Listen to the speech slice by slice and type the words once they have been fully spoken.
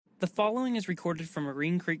The following is recorded from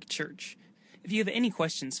Marine Creek Church. If you have any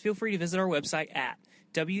questions, feel free to visit our website at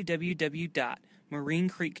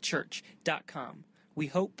www.marinecreekchurch.com. We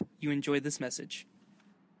hope you enjoy this message.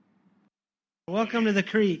 Welcome to the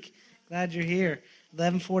Creek. Glad you're here.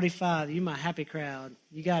 11:45. You my happy crowd.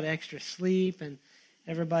 You got extra sleep and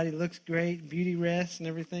everybody looks great. Beauty rest and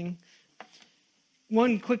everything.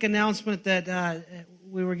 One quick announcement that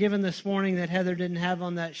we were given this morning that Heather didn't have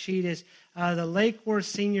on that sheet is the Lake Worth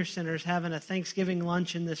Senior Center is having a Thanksgiving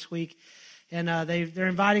luncheon this week. And they're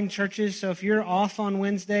inviting churches. So if you're off on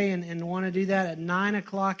Wednesday and want to do that at 9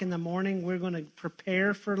 o'clock in the morning, we're going to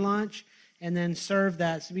prepare for lunch and then serve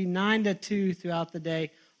that. So it'll be 9 to 2 throughout the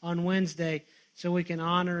day on Wednesday so we can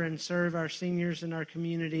honor and serve our seniors in our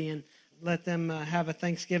community and let them have a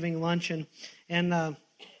Thanksgiving luncheon. And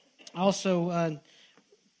also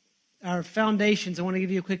our foundations, I want to give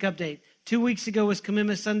you a quick update. 2 weeks ago was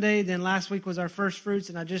Commitment Sunday, then last week was our first fruits,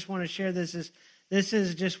 and I just want to share this is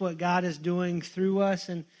just what God is doing through us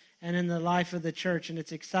and in the life of the church, and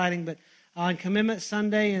it's exciting. But on Commitment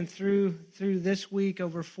Sunday and through this week,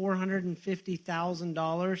 over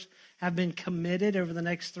 $450,000 have been committed over the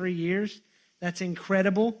next 3 years. That's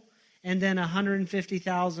incredible. And then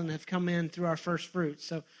 $150,000 have come in through our first fruits.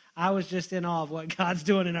 So I was just in awe of what God's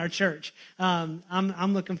doing in our church.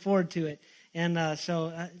 I'm looking forward to it, and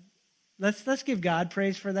so let's give God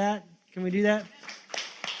praise for that. Can we do that?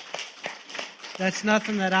 That's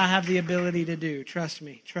nothing that I have the ability to do. Trust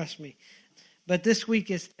me. But this week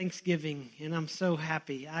is Thanksgiving, and I'm so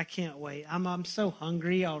happy. I can't wait. I'm so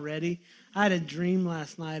hungry already. I had a dream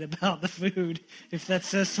last night about the food, if that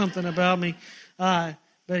says something about me.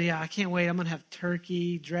 But yeah, I can't wait. I'm going to have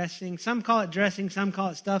turkey, dressing. Some call it dressing, some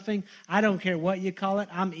call it stuffing. I don't care what you call it.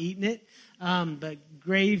 I'm eating it. But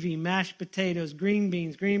gravy, mashed potatoes, green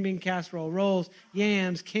bean casserole, rolls,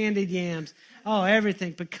 yams, candied yams. Oh,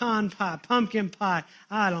 everything. Pecan pie, pumpkin pie.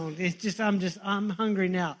 I'm hungry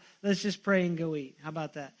now. Let's just pray and go eat. How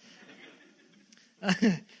about that?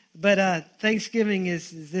 But Thanksgiving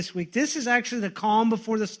is this week. This is actually the calm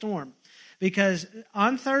before the storm. Because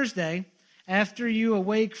on Thursday, after you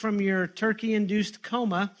awake from your turkey-induced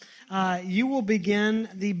coma, you will begin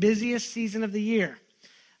the busiest season of the year.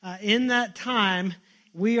 In that time,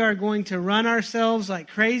 we are going to run ourselves like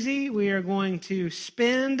crazy. We are going to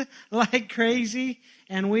spend like crazy.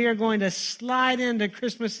 And we are going to slide into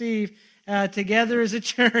Christmas Eve together as a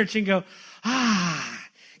church and go,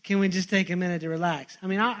 can we just take a minute to relax? I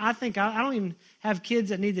mean, I think I don't even have kids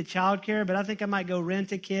that need the child care, but I think I might go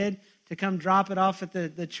rent a kid to come drop it off at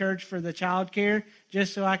the church for the child care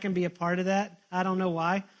just so I can be a part of that. I don't know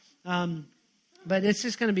why. But it's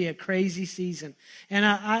just going to be a crazy season. And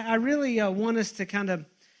I really want us to kind of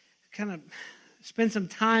spend some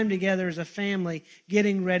time together as a family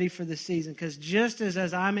getting ready for the season. Because just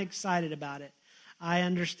as I'm excited about it, I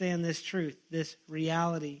understand this truth, this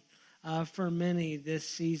reality. For many, this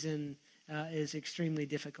season is extremely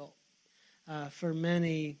difficult. For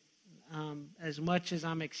many, as much as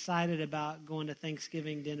I'm excited about going to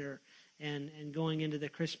Thanksgiving dinner and going into the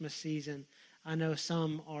Christmas season, I know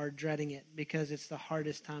some are dreading it because it's the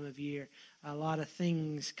hardest time of year. A lot of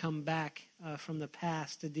things come back from the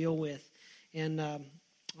past to deal with. And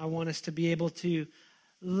I want us to be able to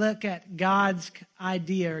look at God's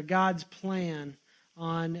idea or God's plan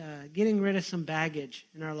on getting rid of some baggage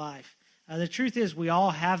in our life. The truth is we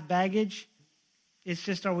all have baggage. It's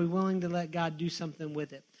just, are we willing to let God do something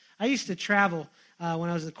with it? I used to travel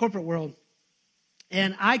when I was in the corporate world,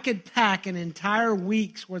 and I could pack an entire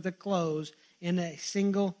week's worth of clothes in a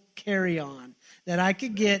single carry-on that I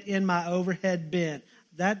could get in my overhead bin.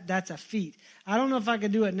 That's a feat. I don't know if I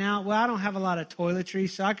could do it now. Well, I don't have a lot of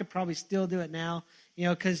toiletries, so I could probably still do it now,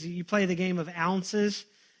 because you play the game of ounces,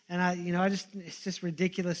 and it's just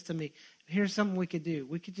ridiculous to me. Here's something we could do.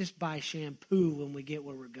 We could just buy shampoo when we get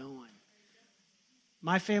where we're going.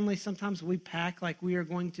 My family, sometimes we pack like we are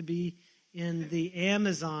going to be in the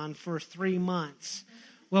Amazon for 3 months.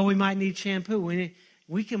 Well, we might need shampoo.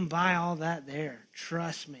 We can buy all that there.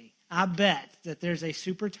 Trust me. I bet that there's a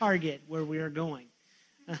super Target where we are going.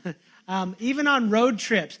 Even on road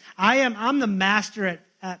trips, I'm the master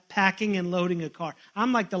at packing and loading a car.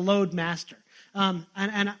 I'm like the load master.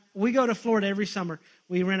 And we go to Florida every summer.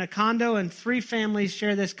 We rent a condo, and 3 families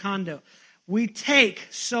share this condo. We take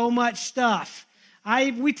so much stuff.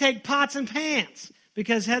 We take pots and pans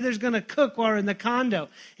because Heather's going to cook while we're in the condo.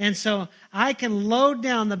 And so I can load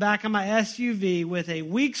down the back of my SUV with a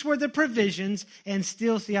week's worth of provisions and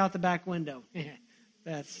still see out the back window.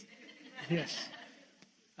 Yes.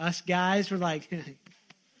 Us guys were like,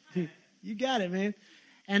 you got it, man.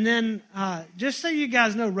 And then, just so you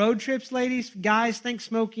guys know, road trips, ladies, guys, think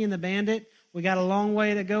Smokey and the Bandit. We got a long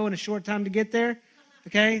way to go and a short time to get there.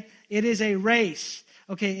 Okay? It is a race.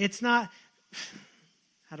 Okay, it's not,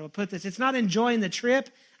 how do I put this? It's not enjoying the trip.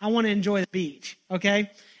 I want to enjoy the beach. Okay?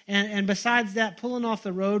 And besides that, pulling off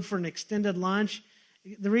the road for an extended lunch,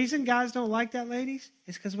 the reason guys don't like that, ladies,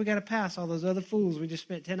 is because we got to pass all those other fools we just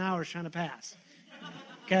spent 10 hours trying to pass.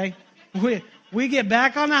 Okay? We get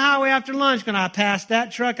back on the highway after lunch, I passed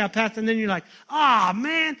that truck, and then you're like,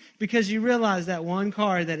 man, because you realize that one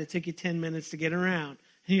car that it took you 10 minutes to get around.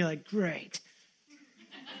 And you're like, great.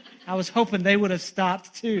 I was hoping they would have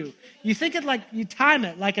stopped too. You think it like, you time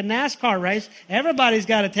it like a NASCAR race. Everybody's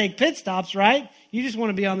got to take pit stops, right? You just want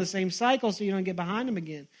to be on the same cycle so you don't get behind them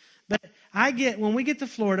again. But when we get to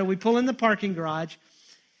Florida, we pull in the parking garage,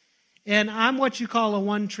 and I'm what you call a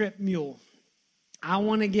one-trip mule. I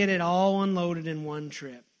want to get it all unloaded in one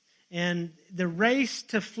trip. And the race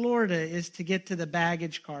to Florida is to get to the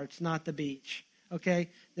baggage carts, not the beach. Okay?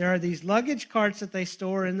 There are these luggage carts that they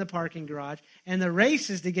store in the parking garage, and the race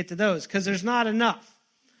is to get to those because there's not enough.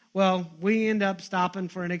 Well, we end up stopping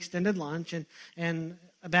for an extended lunch and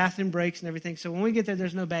bathroom breaks and everything. So when we get there,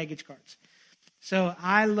 there's no baggage carts. So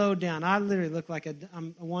I load down. I literally look like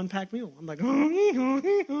I'm a one-pack mule. I'm like,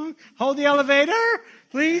 hold the elevator,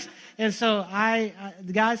 please. And so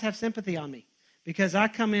the guys have sympathy on me because I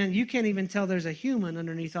come in. You can't even tell there's a human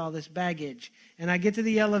underneath all this baggage. And I get to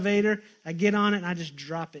the elevator, I get on it, and I just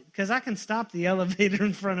drop it because I can stop the elevator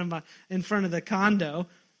in front of the condo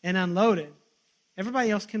and unload it. Everybody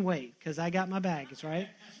else can wait because I got my baggage, right?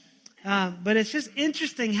 But it's just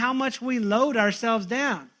interesting how much we load ourselves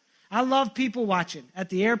down. I love people watching. At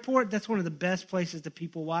the airport, that's one of the best places to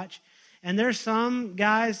people watch. And there's some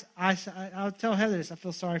guys, I'll tell Heather this, I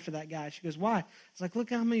feel sorry for that guy. She goes, why? It's like,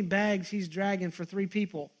 look how many bags he's dragging for 3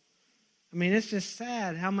 people. I mean, it's just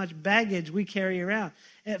sad how much baggage we carry around.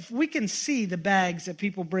 If we can see the bags that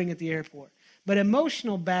people bring at the airport. But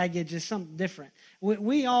emotional baggage is something different.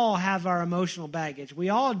 We all have our emotional baggage. We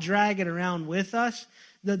all drag it around with us.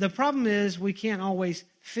 The problem is we can't always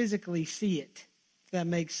physically see it. That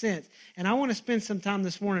makes sense. And I want to spend some time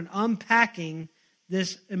this morning unpacking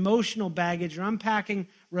this emotional baggage or unpacking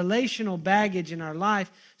relational baggage in our life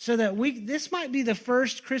so that this might be the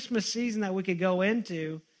first Christmas season that we could go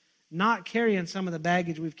into not carrying some of the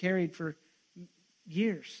baggage we've carried for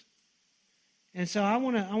years. And so I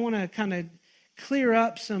want to kind of clear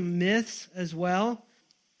up some myths as well.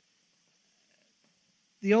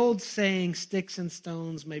 The old saying, sticks and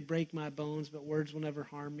stones may break my bones, but words will never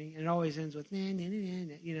harm me. And it always ends with, nah, nah, nah,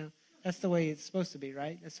 nah. You know, that's the way it's supposed to be,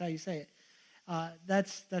 right? That's how you say it.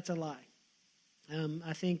 That's a lie.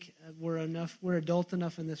 I think we're adult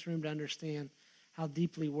enough in this room to understand how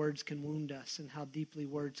deeply words can wound us and how deeply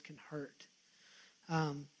words can hurt.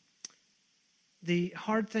 The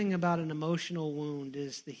hard thing about an emotional wound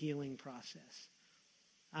is the healing process.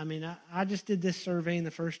 I mean, I just did this survey in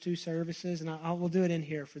the first 2 services, and we'll do it in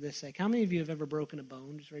here for this sake. How many of you have ever broken a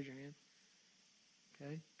bone? Just raise your hand.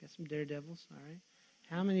 Okay, got some daredevils, all right.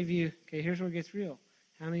 How many of you, okay, here's where it gets real.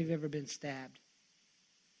 How many of you have ever been stabbed?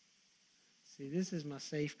 See, this is my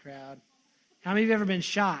safe crowd. How many of you have ever been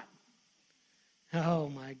shot? Oh,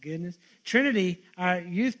 my goodness. Trinity, our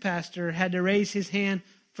youth pastor, had to raise his hand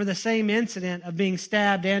for the same incident of being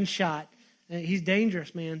stabbed and shot. He's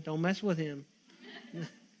dangerous, man. Don't mess with him.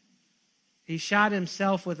 He shot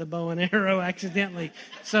himself with a bow and arrow accidentally.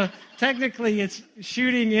 So technically it's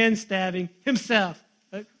shooting and stabbing himself.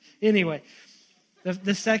 Anyway,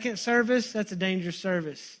 the second service, that's a dangerous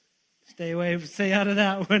service. Stay out of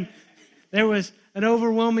that one. There was an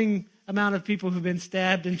overwhelming amount of people who've been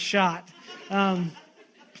stabbed and shot.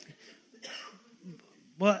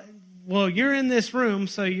 Well, you're in this room,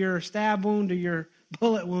 so your stab wound or your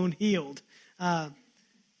bullet wound healed.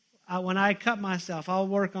 When I cut myself, I'll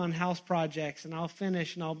work on house projects, and I'll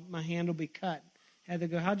finish, and my hand will be cut. I had to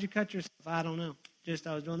go, how'd you cut yourself? I don't know. Just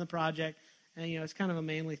I was doing the project, and, it's kind of a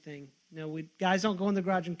manly thing. We guys don't go in the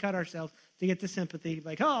garage and cut ourselves to get the sympathy.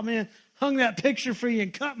 Like, oh, man, hung that picture for you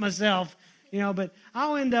and cut myself. But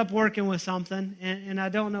I'll end up working with something, and I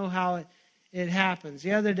don't know how it happens.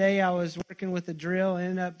 The other day, I was working with a drill,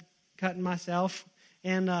 ended up cutting myself,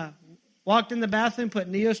 and walked in the bathroom, put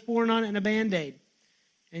Neosporin on it and a Band-Aid.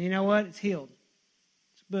 And you know what? It's healed.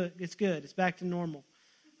 It's good. It's back to normal.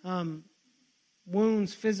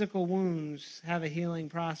 Wounds, physical wounds, have a healing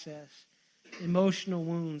process. Emotional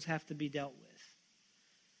wounds have to be dealt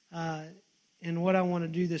with. And what I want to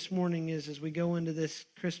do this morning is, as we go into this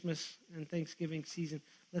Christmas and Thanksgiving season,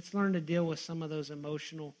 let's learn to deal with some of those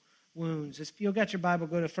emotional wounds. If you've got your Bible,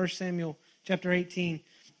 go to 1 Samuel chapter 18.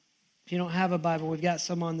 If you don't have a Bible, we've got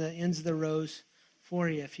some on the ends of the rows for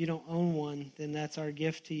you. If you don't own one, then that's our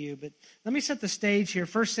gift to you. But let me set the stage here.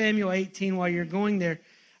 1 Samuel 18, while you're going there,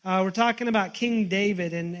 we're talking about King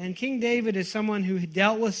David. And King David is someone who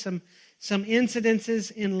dealt with some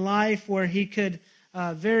incidences in life where he could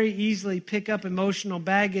very easily pick up emotional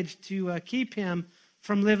baggage to keep him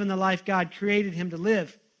from living the life God created him to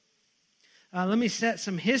live. Let me set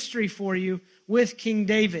some history for you with King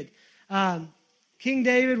David. King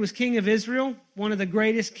David was king of Israel, one of the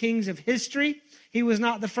greatest kings of history. He was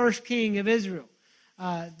not the first king of Israel.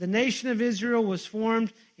 The nation of Israel was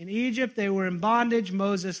formed in Egypt. They were in bondage.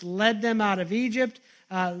 Moses led them out of Egypt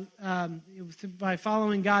by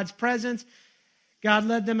following God's presence. God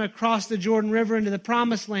led them across the Jordan River into the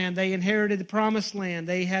Promised Land. They inherited the Promised Land.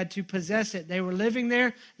 They had to possess it. They were living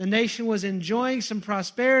there. The nation was enjoying some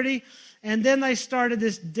prosperity. And then they started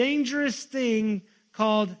this dangerous thing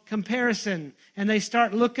called comparison. And they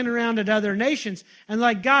start looking around at other nations. And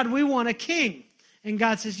like, God, we want a king. And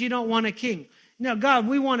God says, you don't want a king. No, God,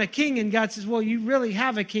 we want a king. And God says, well, you really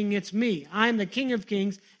have a king. It's me. I'm the King of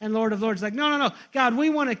Kings and Lord of Lords. Like, no. God, we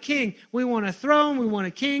want a king. We want a throne. We want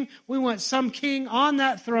a king. We want some king on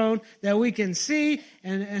that throne that we can see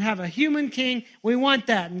and have a human king. We want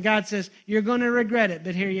that. And God says, you're going to regret it,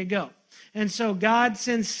 but here you go. And so God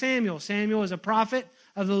sends Samuel. Samuel is a prophet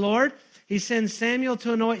of the Lord. He sends Samuel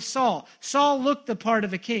to anoint Saul. Saul looked the part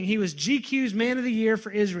of a king. He was GQ's Man of the Year for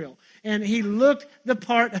Israel. And he looked the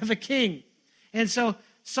part of a king. And so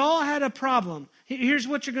Saul had a problem. Here's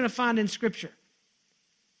what you're going to find in Scripture.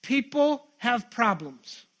 People have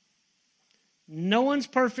problems. No one's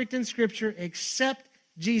perfect in Scripture except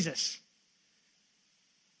Jesus.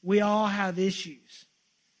 We all have issues.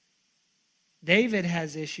 David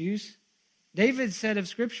has issues. David said of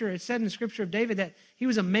Scripture, it said in Scripture of David that he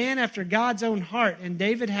was a man after God's own heart, and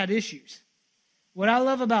David had issues. What I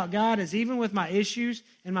love about God is even with my issues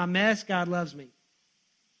and my mess, God loves me.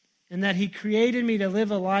 And that he created me to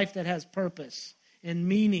live a life that has purpose and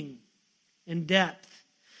meaning and depth.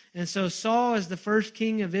 And so Saul is the first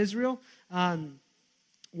king of Israel.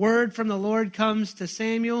 Word from the Lord comes to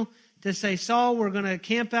Samuel to say, Saul, we're going to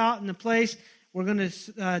camp out in the place. We're going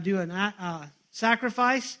to do a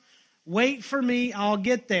sacrifice. Wait for me, I'll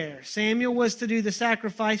get there. Samuel was to do the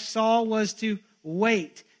sacrifice. Saul was to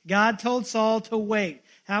wait. God told Saul to wait.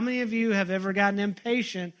 How many of you have ever gotten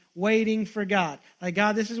impatient waiting for God? Like,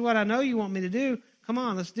 God, this is what I know you want me to do. Come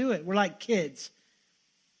on, let's do it. We're like kids.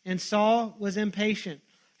 And Saul was impatient.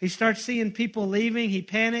 He starts seeing people leaving. He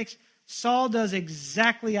panics. Saul does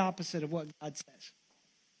exactly opposite of what God says.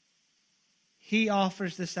 He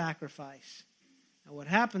offers the sacrifice. Now, what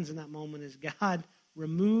happens in that moment is God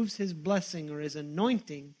removes his blessing or his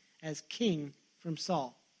anointing as king from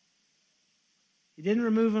Saul. He didn't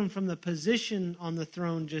remove him from the position on the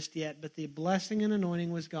throne just yet, but the blessing and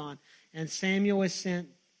anointing was gone. And Samuel was sent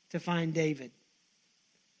to find David.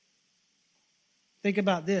 Think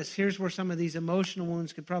about this. Here's where some of these emotional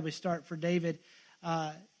wounds could probably start for David.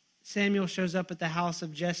 Samuel shows up at the house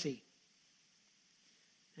of Jesse.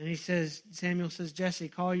 And Samuel says, Jesse,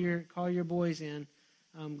 call your boys in.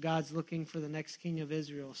 God's looking for the next king of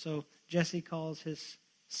Israel. So Jesse calls his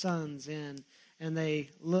sons in. And they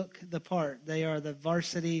look the part. They are the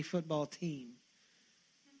varsity football team.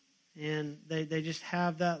 And they just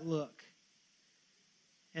have that look.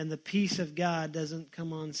 And the peace of God doesn't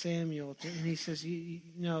come on Samuel. And he says, you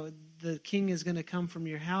know, the king is going to come from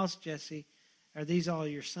your house, Jesse. Are these all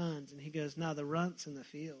your sons? And he goes, no, the runt's in the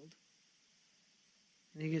field.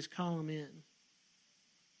 And he goes, call them in.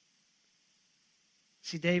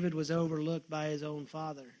 See, David was overlooked by his own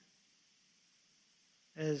father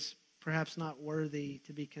as perhaps not worthy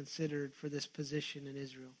to be considered for this position in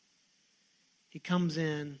Israel. He comes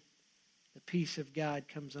in, the peace of God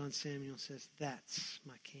comes on Samuel and says, that's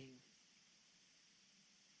my king.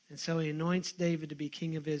 And so he anoints David to be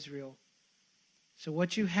king of Israel. So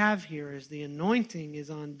what you have here is the anointing is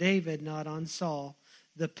on David, not on Saul.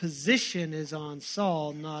 The position is on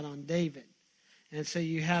Saul, not on David. And so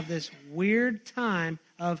you have this weird time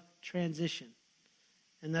of transition.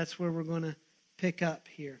 And that's where we're going to pick up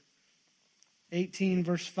here. 18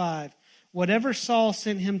 verse 5. Whatever Saul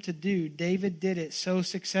sent him to do, David did it so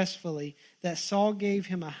successfully that Saul gave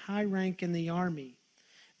him a high rank in the army.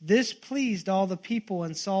 This pleased all the people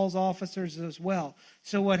and Saul's officers as well.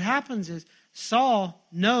 So what happens is Saul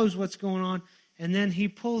knows what's going on, and then he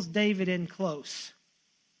pulls David in close.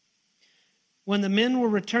 When the men were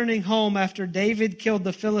returning home after David killed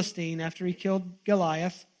the Philistine, after he killed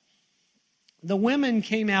Goliath, the women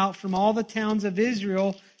came out from all the towns of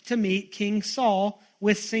Israel to meet King Saul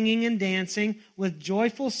with singing and dancing, with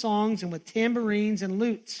joyful songs and with tambourines and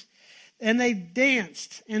lutes. And they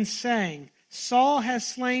danced and sang, Saul has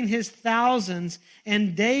slain his thousands,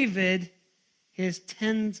 and David his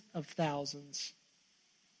tens of thousands.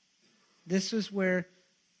 This is where,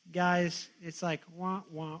 guys, it's like, wah,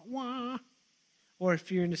 wah, wah. Or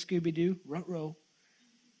if you're into Scooby-Doo, ruh-roh.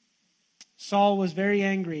 Saul was very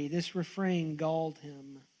angry. This refrain galled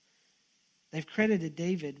him. They've credited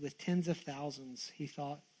David with tens of thousands, he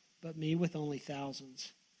thought, but me with only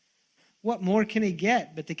thousands. What more can he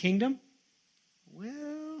get but the kingdom?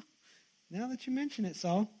 Well, now that you mention it,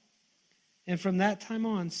 Saul. And from that time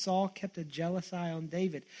on, Saul kept a jealous eye on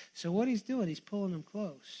David. So what he's doing, he's pulling him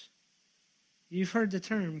close. You've heard the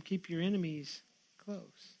term, keep your enemies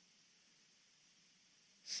close.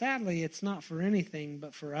 Sadly, it's not for anything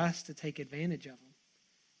but for us to take advantage of them.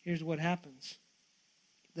 Here's what happens.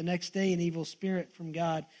 The next day, an evil spirit from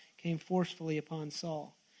God came forcefully upon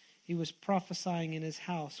Saul. He was prophesying in his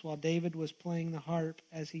house while David was playing the harp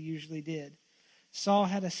as he usually did. Saul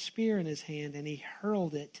had a spear in his hand, and he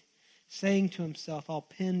hurled it, saying to himself, I'll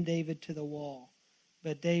pin David to the wall.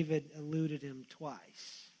 But David eluded him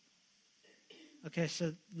twice. Okay,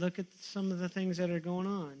 so look at some of the things that are going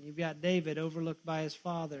on. You've got David overlooked by his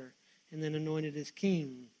father and then anointed as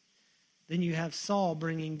king. Then you have Saul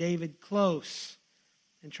bringing David close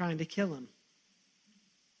and trying to kill him.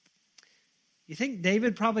 You think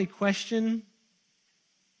David probably questioned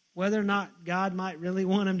whether or not God might really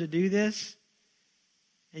want him to do this?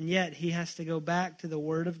 And yet he has to go back to the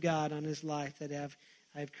word of God on his life that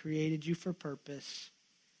I have created you for purpose.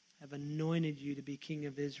 I've anointed you to be king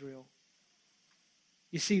of Israel.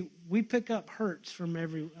 You see, we pick up hurts from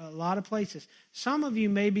a lot of places. Some of you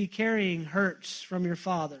may be carrying hurts from your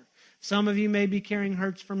father. Some of you may be carrying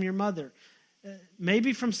hurts from your mother.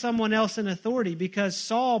 Maybe from someone else in authority, because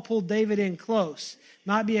Saul pulled David in close.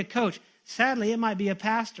 Might be a coach. Sadly, it might be a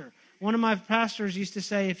pastor. One of my pastors used to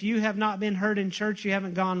say, if you have not been hurt in church, you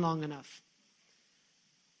haven't gone long enough.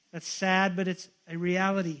 That's sad, but it's a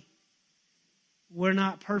reality. We're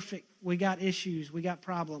not perfect. We got issues. We got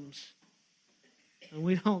problems. And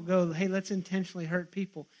we don't go, hey, let's intentionally hurt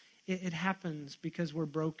people. It happens because we're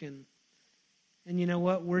broken. And you know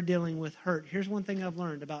what? We're dealing with hurt. Here's one thing I've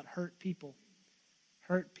learned about hurt people.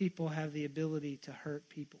 Hurt people have the ability to hurt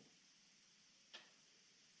people.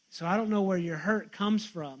 So I don't know where your hurt comes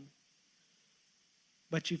from,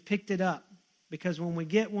 but you've picked it up. Because when we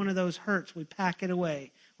get one of those hurts, we pack it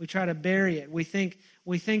away. We try to bury it. We think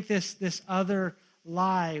this other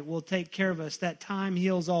lie will take care of us, that time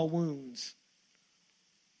heals all wounds.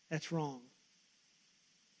 That's wrong.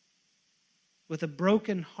 With a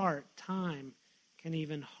broken heart, time can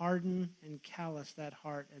even harden and callous that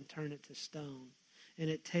heart and turn it to stone. And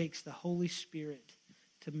it takes the Holy Spirit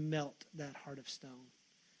to melt that heart of stone.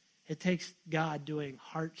 It takes God doing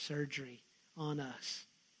heart surgery on us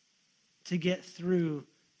to get through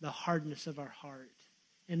the hardness of our heart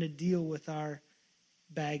and to deal with our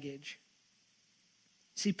baggage.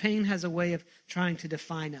 See, pain has a way of trying to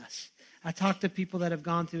define us. I talk to people that have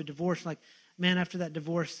gone through a divorce like, man, after that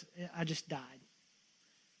divorce, I just died.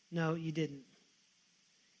 No, you didn't.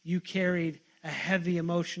 You carried a heavy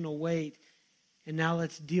emotional weight, and now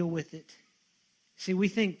let's deal with it. See, we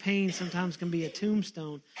think pain sometimes can be a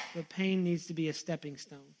tombstone, but pain needs to be a stepping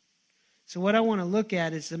stone. So what I want to look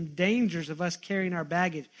at is some dangers of us carrying our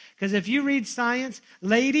baggage. Because if you read science,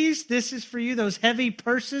 ladies, this is for you, those heavy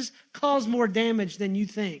purses cause more damage than you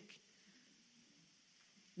think.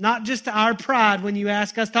 Not just to our pride when you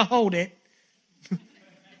ask us to hold it.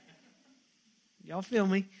 Y'all feel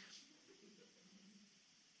me?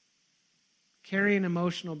 Carrying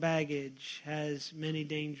emotional baggage has many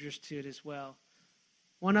dangers to it as well.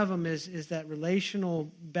 One of them is that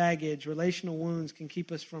relational baggage, relational wounds can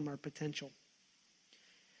keep us from our potential.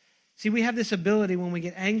 See, we have this ability when we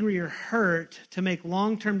get angry or hurt to make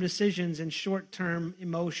long-term decisions and short-term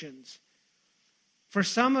emotions. For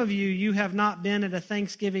some of you, you have not been at a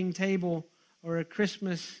Thanksgiving table or a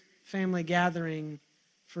Christmas family gathering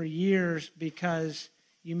for years because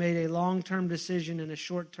you made a long-term decision in a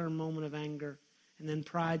short-term moment of anger, and then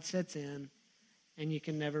pride sets in, and you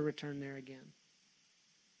can never return there again.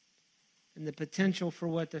 And the potential for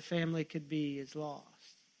what the family could be is lost.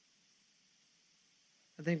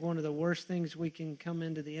 I think one of the worst things we can come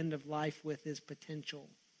into the end of life with is potential.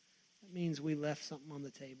 That means we left something on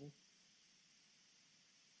the table.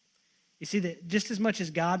 You see, that just as much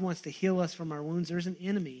as God wants to heal us from our wounds, there's an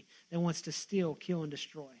enemy that wants to steal, kill, and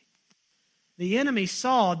destroy. The enemy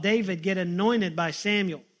saw David get anointed by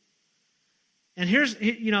Samuel. And here's,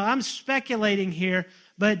 I'm speculating here,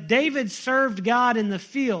 but David served God in the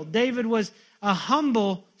field. David was a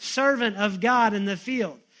humble servant of God in the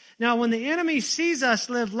field. Now, when the enemy sees us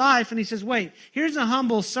live life and he says, wait, here's a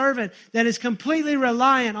humble servant that is completely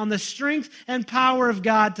reliant on the strength and power of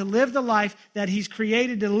God to live the life that he's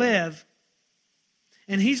created to live,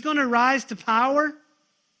 and he's going to rise to power,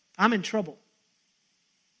 I'm in trouble.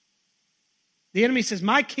 The enemy says,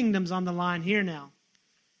 my kingdom's on the line here now.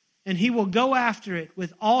 And he will go after it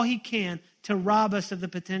with all he can to rob us of the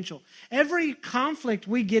potential. Every conflict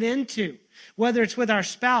we get into, whether it's with our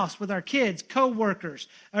spouse, with our kids, co-workers,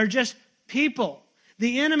 or just people,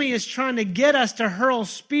 the enemy is trying to get us to hurl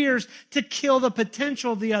spears to kill the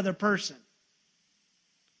potential of the other person.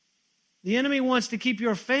 The enemy wants to keep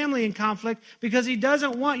your family in conflict because he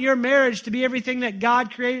doesn't want your marriage to be everything that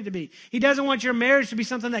God created it to be. He doesn't want your marriage to be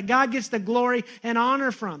something that God gets the glory and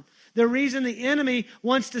honor from. The reason the enemy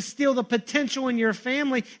wants to steal the potential in your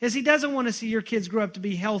family is he doesn't want to see your kids grow up to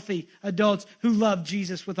be healthy adults who love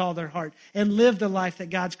Jesus with all their heart and live the life that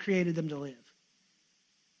God's created them to live.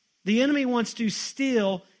 The enemy wants to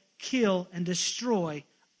steal, kill, and destroy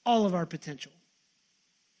all of our potential.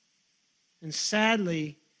 And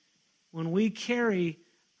sadly, when we carry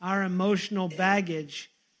our emotional baggage,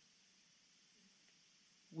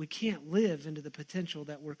 we can't live into the potential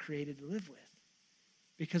that we're created to live with.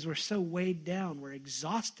 Because we're so weighed down, we're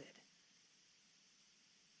exhausted.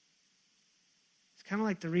 It's kind of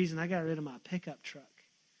like the reason I got rid of my pickup truck.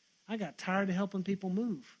 I got tired of helping people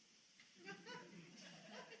move.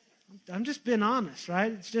 I'm just being honest,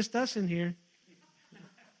 right? It's just us in here.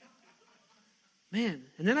 Man,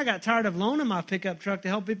 and then I got tired of loaning my pickup truck to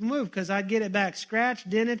help people move because I'd get it back scratched,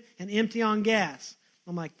 dented, and empty on gas.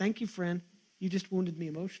 I'm like, thank you, friend. You just wounded me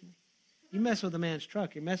emotionally. You mess with a man's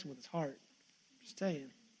truck, you're messing with his heart. Just saying.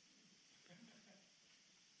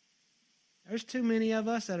 There's too many of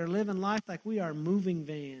us that are living life like we are moving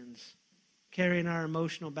vans, carrying our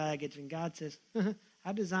emotional baggage. And God says,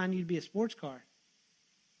 I designed you to be a sports car.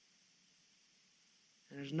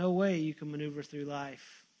 And there's no way you can maneuver through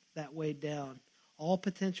life that weighed down. All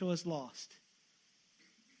potential is lost.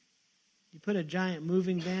 You put a giant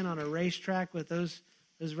moving van on a racetrack with those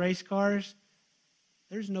race cars,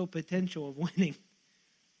 there's no potential of winning.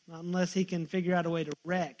 Not unless he can figure out a way to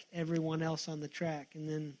wreck everyone else on the track.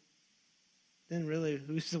 And then really,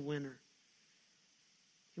 who's the winner?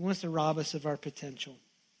 He wants to rob us of our potential.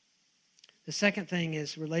 The second thing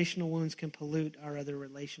is relational wounds can pollute our other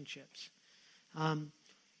relationships.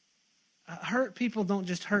 Hurt people don't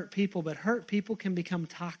just hurt people, but hurt people can become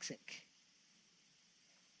toxic.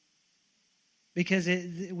 Because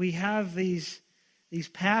we have these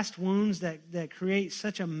past wounds that create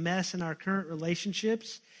such a mess in our current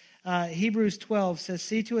relationships. Hebrews 12 says,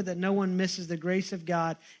 see to it that no one misses the grace of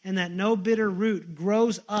God and that no bitter root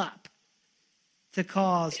grows up to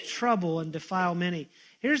cause trouble and defile many.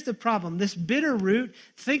 Here's the problem. This bitter root,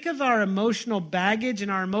 think of our emotional baggage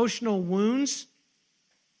and our emotional wounds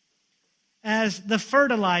as the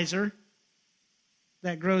fertilizer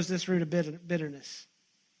that grows this root of bitterness.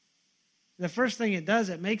 The first thing it does,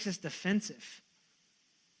 it makes us defensive.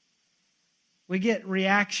 We get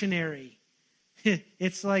reactionary.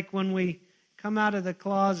 It's like when we come out of the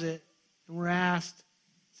closet and we're asked,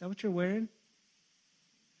 is that what you're wearing?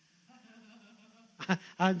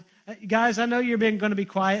 Guys, I know you're going to be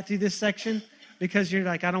quiet through this section because you're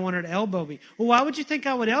like, I don't want her to elbow me. Well, why would you think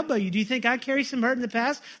I would elbow you? Do you think I carry some hurt in the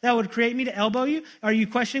past that would create me to elbow you? Are you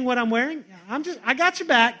questioning what I'm wearing? I got your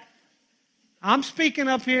back. I'm speaking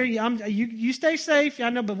up here. You stay safe. I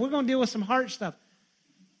know, but we're going to deal with some heart stuff.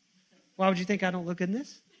 Why would you think I don't look in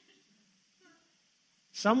this?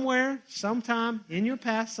 Somewhere, sometime in your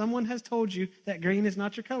past, someone has told you that green is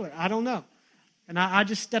not your color. I don't know. And I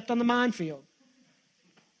just stepped on the minefield.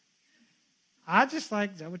 I just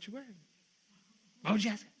like, is that what you're wearing? Oh,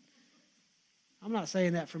 yes. I'm not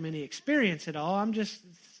saying that from any experience at all. I'm just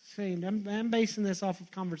saying, I'm basing this off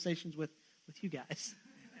of conversations with you guys.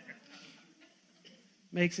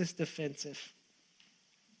 Makes us defensive.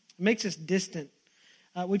 Makes us distant.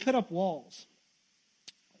 We put up walls.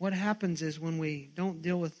 What happens is when we don't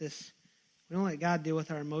deal with this, we don't let God deal with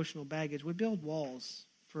our emotional baggage, we build walls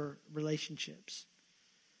for relationships.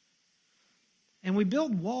 And we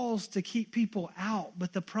build walls to keep people out,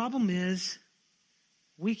 but the problem is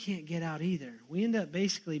we can't get out either. We end up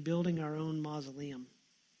basically building our own mausoleum.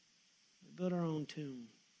 We build our own tomb.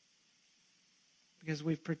 Because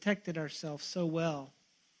we've protected ourselves so well.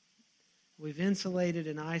 We've insulated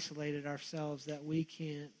and isolated ourselves that we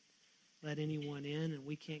can't let anyone in and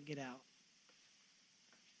we can't get out.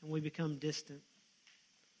 And we become distant.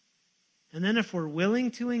 And then if we're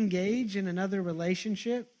willing to engage in another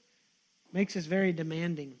relationship, it makes us very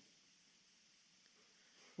demanding.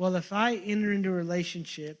 Well, if I enter into a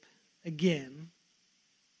relationship again,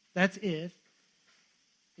 That's if.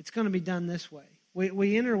 It's going to be done this way.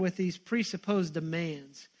 We enter with these presupposed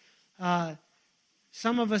demands.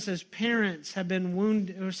 Some of us as parents have been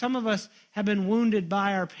wounded, or some of us have been wounded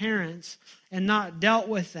by our parents and not dealt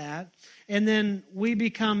with that. And then we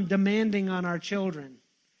become demanding on our children.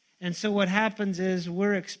 And so what happens is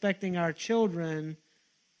we're expecting our children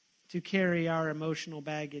to carry our emotional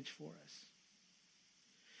baggage for us.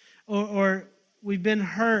 Or we've been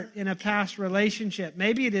hurt in a past relationship.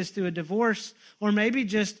 Maybe it is through a divorce, or maybe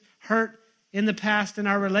just hurt in the past in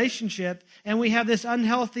our relationship, and we have this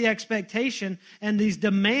unhealthy expectation and these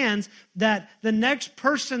demands that the next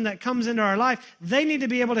person that comes into our life, they need to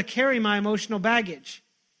be able to carry my emotional baggage.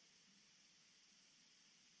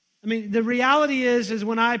 I mean, the reality is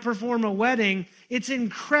when I perform a wedding, it's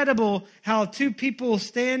incredible how two people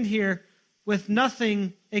stand here with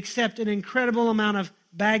nothing except an incredible amount of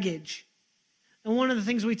baggage. And one of the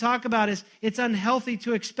things we talk about is it's unhealthy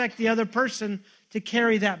to expect the other person to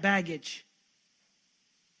carry that baggage.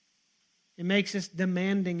 It makes us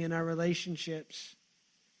demanding in our relationships.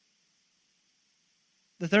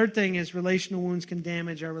 The third thing is relational wounds can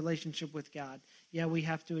damage our relationship with God. Yeah, we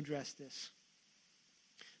have to address this.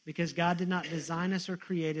 Because God did not design us or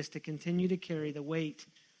create us to continue to carry the weight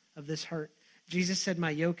of this hurt. Jesus said, "My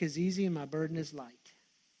yoke is easy and my burden is light.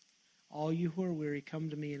 All you who are weary, come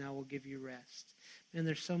to me and I will give you rest." And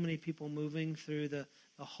there's so many people moving through the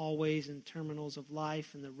hallways and terminals of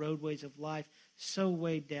life and the roadways of life, so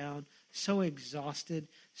weighed down, so exhausted,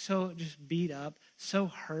 so just beat up, so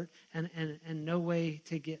hurt, and no way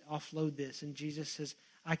to offload this. And Jesus says,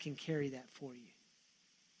 I can carry that for you.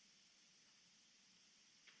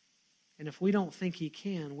 And if we don't think he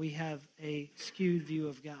can, we have a skewed view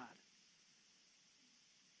of God.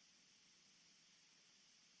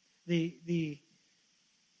 The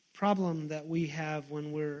problem that we have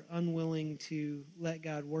when we're unwilling to let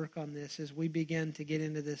God work on this is we begin to get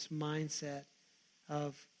into this mindset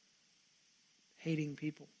of hating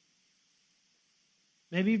people.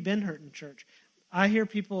 Maybe you've been hurt in church. I hear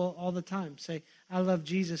people all the time say, I love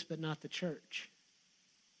Jesus but not the church.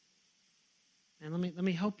 And let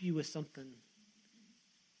me help you with something.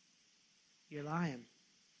 You're lying.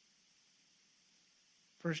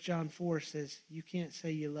 1 John 4 says, you can't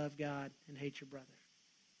say you love God and hate your brother.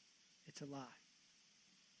 It's a lie.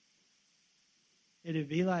 It would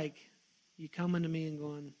be like you coming to me and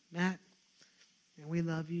going, Matt, and we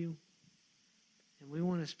love you, and we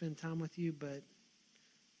want to spend time with you, but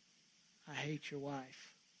I hate your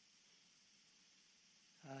wife.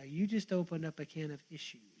 You just opened up a can of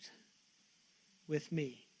issues with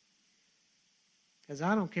me. Because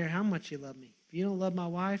I don't care how much you love me. If you don't love my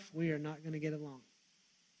wife, we are not going to get along.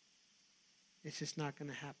 It's just not going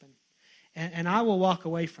to happen. And I will walk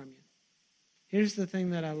away from you. Here's the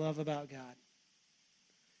thing that I love about God.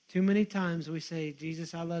 Too many times we say,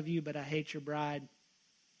 Jesus, I love you, but I hate your bride.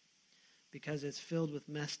 Because it's filled with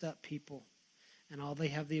messed up people. And all they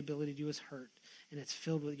have the ability to do is hurt. And it's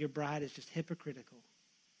filled with, your bride is just hypocritical.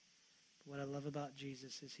 But what I love about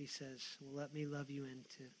Jesus is he says, well, let me love you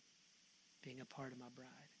into being a part of my bride.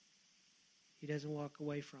 He doesn't walk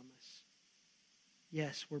away from us.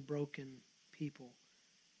 Yes, we're broken people.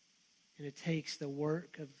 And it takes the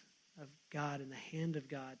work of God and the hand of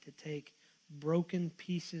God to take broken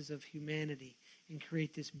pieces of humanity and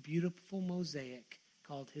create this beautiful mosaic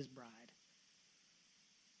called his bride.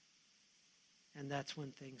 And that's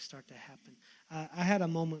when things start to happen. I had a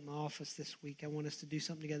moment in my office this week. I want us to do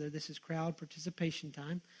something together. This is crowd participation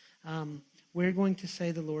time. We're going to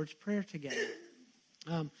say the Lord's Prayer together.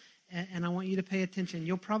 And I want you to pay attention.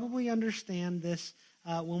 You'll probably understand this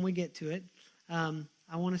when we get to it.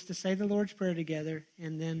 I want us to say the Lord's Prayer together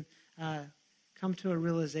and then come to a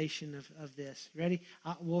realization of this. Ready?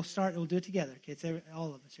 We'll do it together. Okay, it's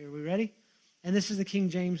all of us here. Are we ready? And this is the King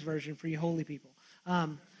James Version for you holy people.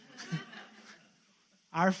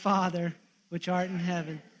 Our Father, which art in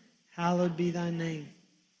heaven, hallowed be thy name.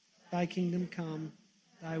 Thy kingdom come,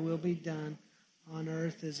 thy will be done, on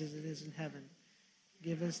earth as it is in heaven.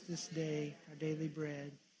 Give us this day our daily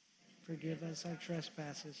bread. Forgive us our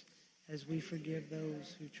trespasses, as we forgive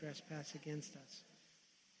those who trespass against us.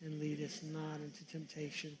 And lead us not into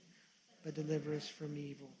temptation, but deliver us from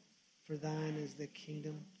evil. For thine is the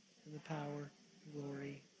kingdom and the power and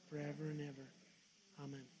glory forever and ever.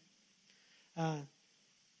 Amen.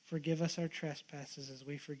 Forgive us our trespasses as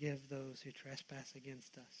we forgive those who trespass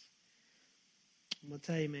against us. I'm going to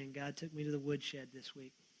tell you, man, God took me to the woodshed this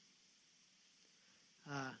week.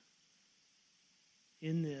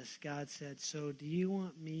 In this, God said, so do you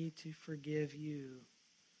want me to forgive you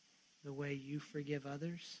the way you forgive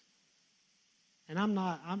others? And I'm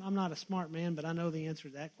not a smart man, but I know the answer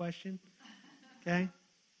to that question. Okay?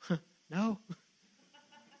 No.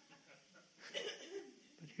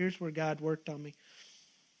 But here's where God worked on me.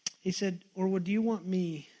 He said, or would you want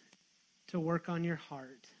me to work on your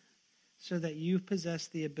heart so that you possess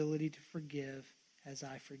the ability to forgive as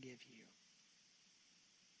I forgive you?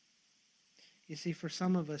 You see, for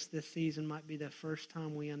some of us, this season might be the first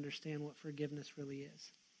time we understand what forgiveness really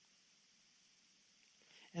is.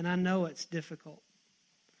 And I know it's difficult.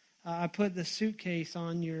 I put the suitcase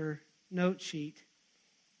on your note sheet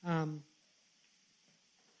and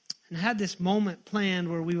had this moment planned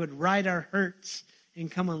where we would write our hurts and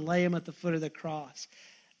come and lay them at the foot of the cross.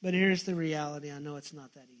 But here's the reality. I know it's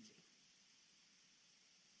not that easy.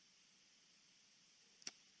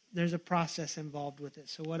 There's a process involved with it.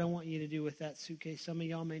 So what I want you to do with that suitcase, some of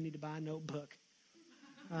y'all may need to buy a notebook.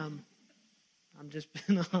 I'm just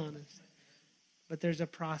being honest. But there's a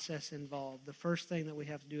process involved. The first thing that we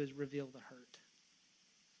have to do is reveal the hurt.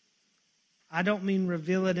 I don't mean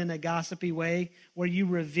reveal it in a gossipy way where you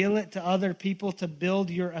reveal it to other people to build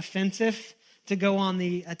your offensive, to go on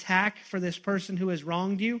the attack for this person who has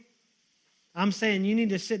wronged you. I'm saying you need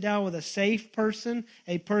to sit down with a safe person,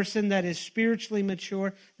 a person that is spiritually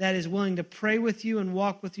mature, that is willing to pray with you and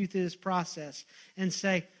walk with you through this process and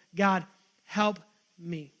say, God, help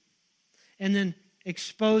me. And then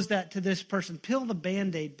expose that to this person. Peel the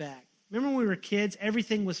Band-Aid back. Remember when we were kids,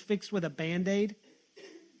 everything was fixed with a Band-Aid?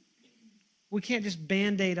 We can't just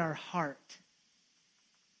Band-Aid our heart.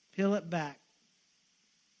 Peel it back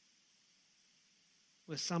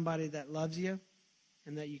with somebody that loves you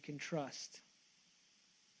and that you can trust.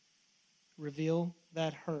 Reveal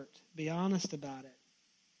that hurt. Be honest about it.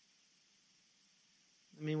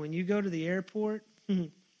 I mean, when you go to the airport,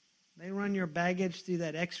 they run your baggage through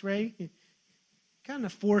that x-ray. It kind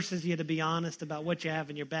of forces you to be honest about what you have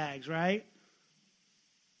in your bags, right?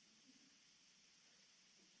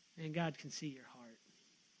 And God can see your heart.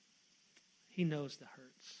 He knows the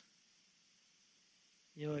hurts.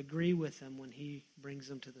 You'll agree with him when he brings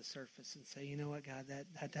them to the surface and say, you know what, God,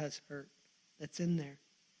 that does hurt. That's in there.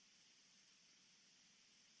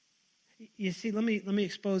 You see, let me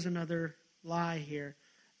expose another lie here.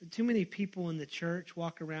 Too many people in the church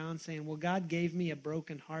walk around saying, well, God gave me a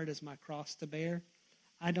broken heart as my cross to bear.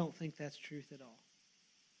 I don't think that's truth at all.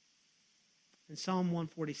 In Psalm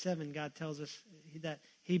 147, God tells us that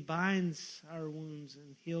he binds our wounds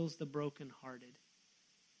and heals the brokenhearted.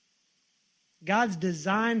 God's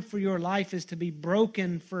design for your life is to be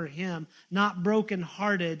broken for him, not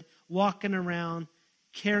brokenhearted, walking around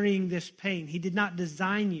carrying this pain. He did not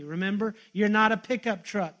design you. Remember, you're not a pickup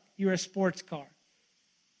truck. You're a sports car.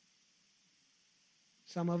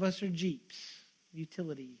 Some of us are Jeeps,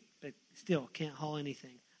 utility, but still can't haul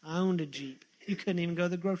anything. I owned a Jeep. You couldn't even go to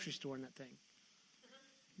the grocery store in that thing.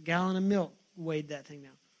 A gallon of milk weighed that thing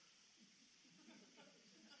down.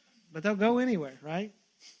 But they'll go anywhere, right?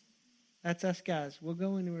 That's us guys. We'll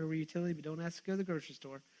go anywhere we're utility, but don't ask to go to the grocery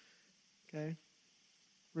store. Okay?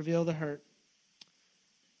 Reveal the hurt.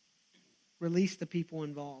 Release the people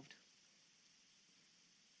involved.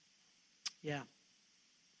 Yeah.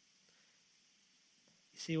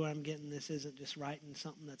 You see where I'm getting? This isn't just writing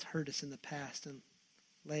something that's hurt us in the past and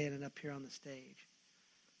laying it up here on the stage.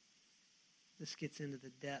 This gets into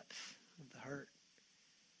the depth of the hurt.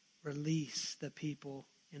 Release the people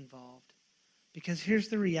involved. Because here's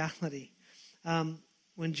the reality.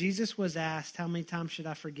 When Jesus was asked, how many times should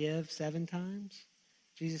I forgive? 7 times?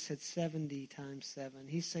 Jesus said 70 times 7.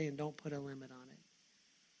 He's saying don't put a limit on it.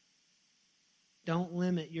 Don't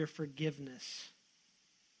limit your forgiveness.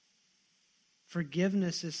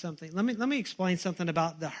 Forgiveness is something. Let me explain something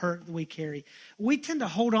about the hurt that we carry. We tend to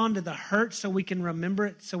hold on to the hurt so we can remember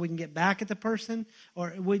it, so we can get back at the person,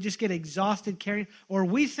 or we just get exhausted carrying, or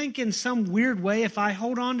we think in some weird way, if I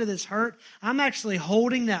hold on to this hurt, I'm actually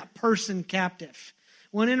holding that person captive.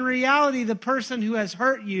 When in reality, the person who has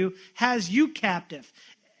hurt you has you captive.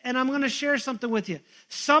 And I'm going to share something with you.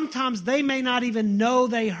 Sometimes they may not even know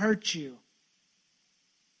they hurt you.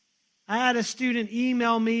 I had a student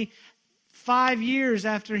email me 5 years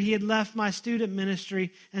after he had left my student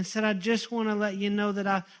ministry and said, I just want to let you know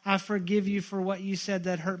that I forgive you for what you said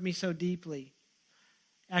that hurt me so deeply.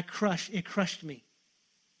 It crushed me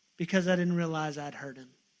because I didn't realize I'd hurt him.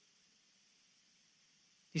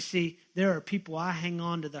 You see, there are people, I hang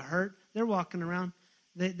on to the hurt. They're walking around.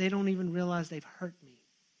 They don't even realize they've hurt me.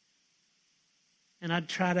 And I'd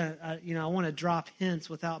try to, I want to drop hints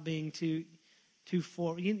without being too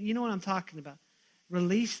forward. You know what I'm talking about.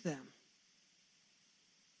 Release them.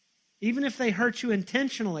 Even if they hurt you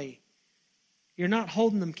intentionally, you're not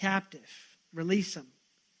holding them captive. Release them.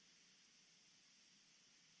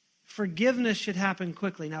 Forgiveness should happen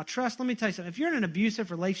quickly. Now, trust, let me tell you something. If you're in an abusive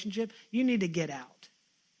relationship, you need to get out.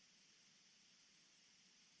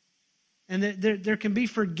 And there can be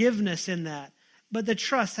forgiveness in that. But the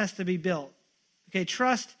trust has to be built. Okay,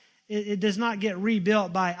 trust, it does not get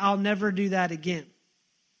rebuilt by, I'll never do that again.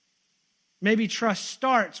 Maybe trust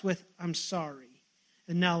starts with, I'm sorry.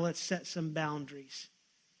 And now let's set some boundaries.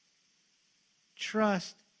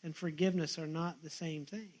 Trust and forgiveness are not the same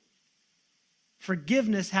thing.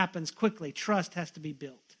 Forgiveness happens quickly. Trust has to be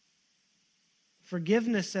built.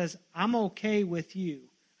 Forgiveness says, I'm okay with you.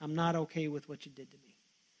 I'm not okay with what you did to me.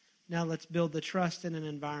 Now let's build the trust in an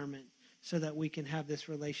environment so that we can have this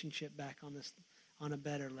relationship back on a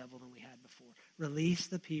better level than we had before. Release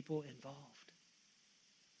the people involved.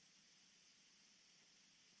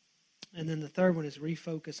 And then the third one is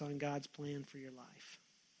refocus on God's plan for your life.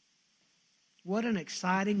 What an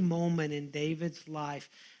exciting moment in David's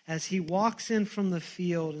life as he walks in from the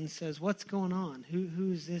field and says, what's going on?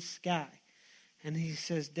 Who's this guy? And he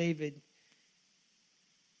says, David,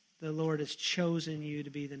 the Lord has chosen you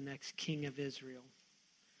to be the next king of Israel.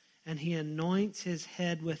 And he anoints his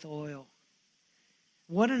head with oil.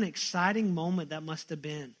 What an exciting moment that must have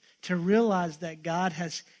been to realize that God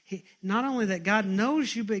has, not only that God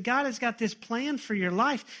knows you, but God has got this plan for your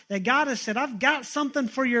life. That God has said, I've got something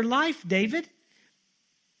for your life, David.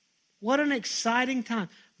 What an exciting time.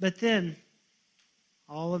 But then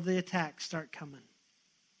all of the attacks start coming.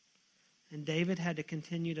 And David had to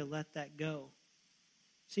continue to let that go.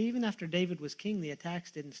 See, even after David was king, the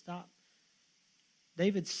attacks didn't stop.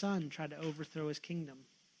 David's son tried to overthrow his kingdom.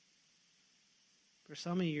 For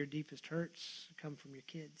some of you, your deepest hurts come from your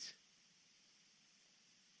kids.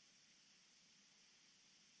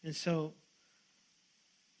 And so,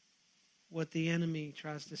 what the enemy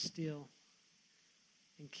tries to steal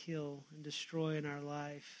and kill and destroy in our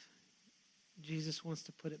life, Jesus wants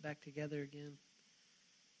to put it back together again.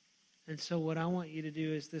 And so what I want you to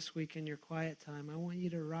do is this week in your quiet time, I want you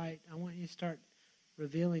to write, I want you to start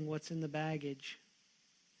revealing what's in the baggage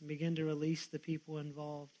and begin to release the people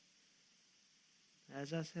involved.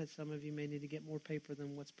 As I said, some of you may need to get more paper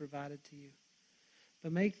than what's provided to you.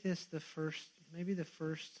 But make this maybe the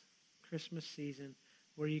first Christmas season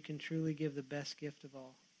where you can truly give the best gift of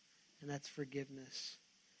all, and that's forgiveness.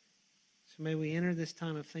 So may we enter this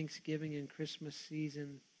time of Thanksgiving and Christmas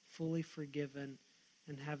season fully forgiven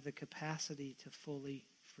and have the capacity to fully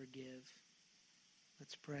forgive.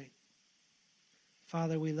 Let's pray.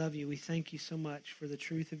 Father, we love you. We thank you so much for the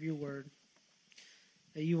truth of your word,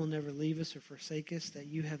 that you will never leave us or forsake us, that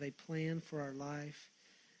you have a plan for our life,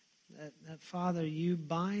 that Father, you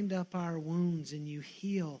bind up our wounds and you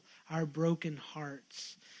heal our broken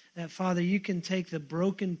hearts. That, Father, you can take the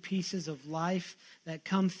broken pieces of life that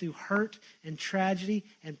come through hurt and tragedy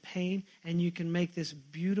and pain, and you can make this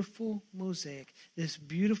beautiful mosaic, this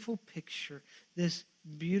beautiful picture, this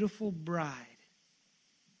beautiful bride,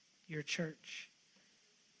 your church.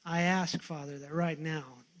 I ask, Father, that right now,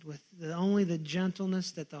 with only the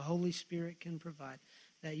gentleness that the Holy Spirit can provide,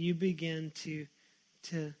 that you begin to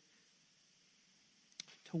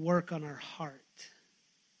work on our heart.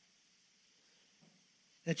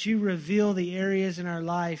 That you reveal the areas in our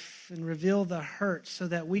life and reveal the hurt so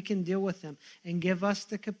that we can deal with them and give us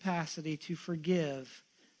the capacity to forgive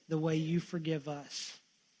the way you forgive us.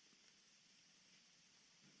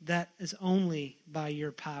 That is only by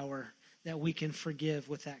your power that we can forgive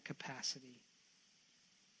with that capacity.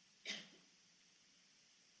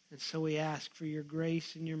 And so we ask for your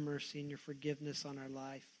grace and your mercy and your forgiveness on our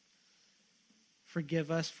life.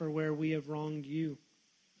 Forgive us for where we have wronged you.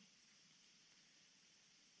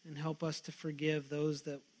 And help us to forgive those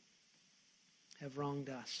that have wronged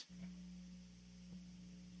us.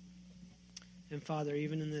 And Father,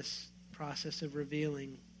 even in this process of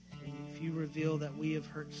revealing, if you reveal that we have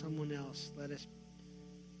hurt someone else, let us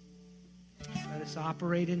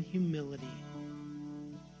operate in humility.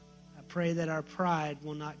 I pray that our pride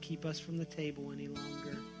will not keep us from the table any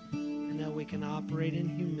longer, and that we can operate in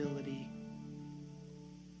humility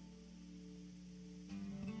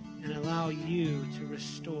and allow you to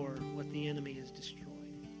restore what the enemy has destroyed.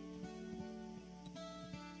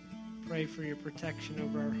 Pray for your protection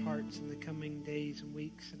over our hearts in the coming days and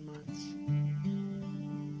weeks and months.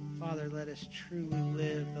 Father, let us truly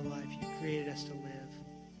live the life you created us to live,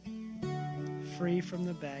 free from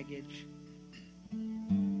the baggage.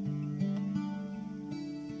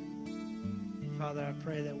 Father, I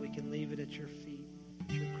pray that we can leave it at your feet,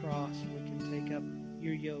 at your cross, and we can take up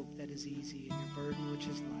your yoke that is easy and your burden which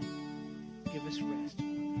is light. Give us rest, Father.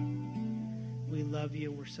 We love you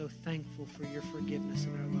and we're so thankful for your forgiveness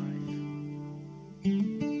in our life.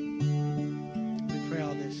 We pray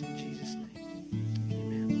all this in Jesus' name.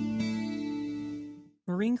 Amen.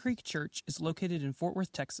 Marine Creek Church is located in Fort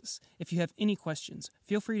Worth, Texas. If you have any questions,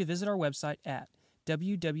 feel free to visit our website at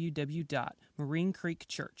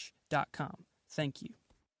www.marinecreekchurch.com. Thank you.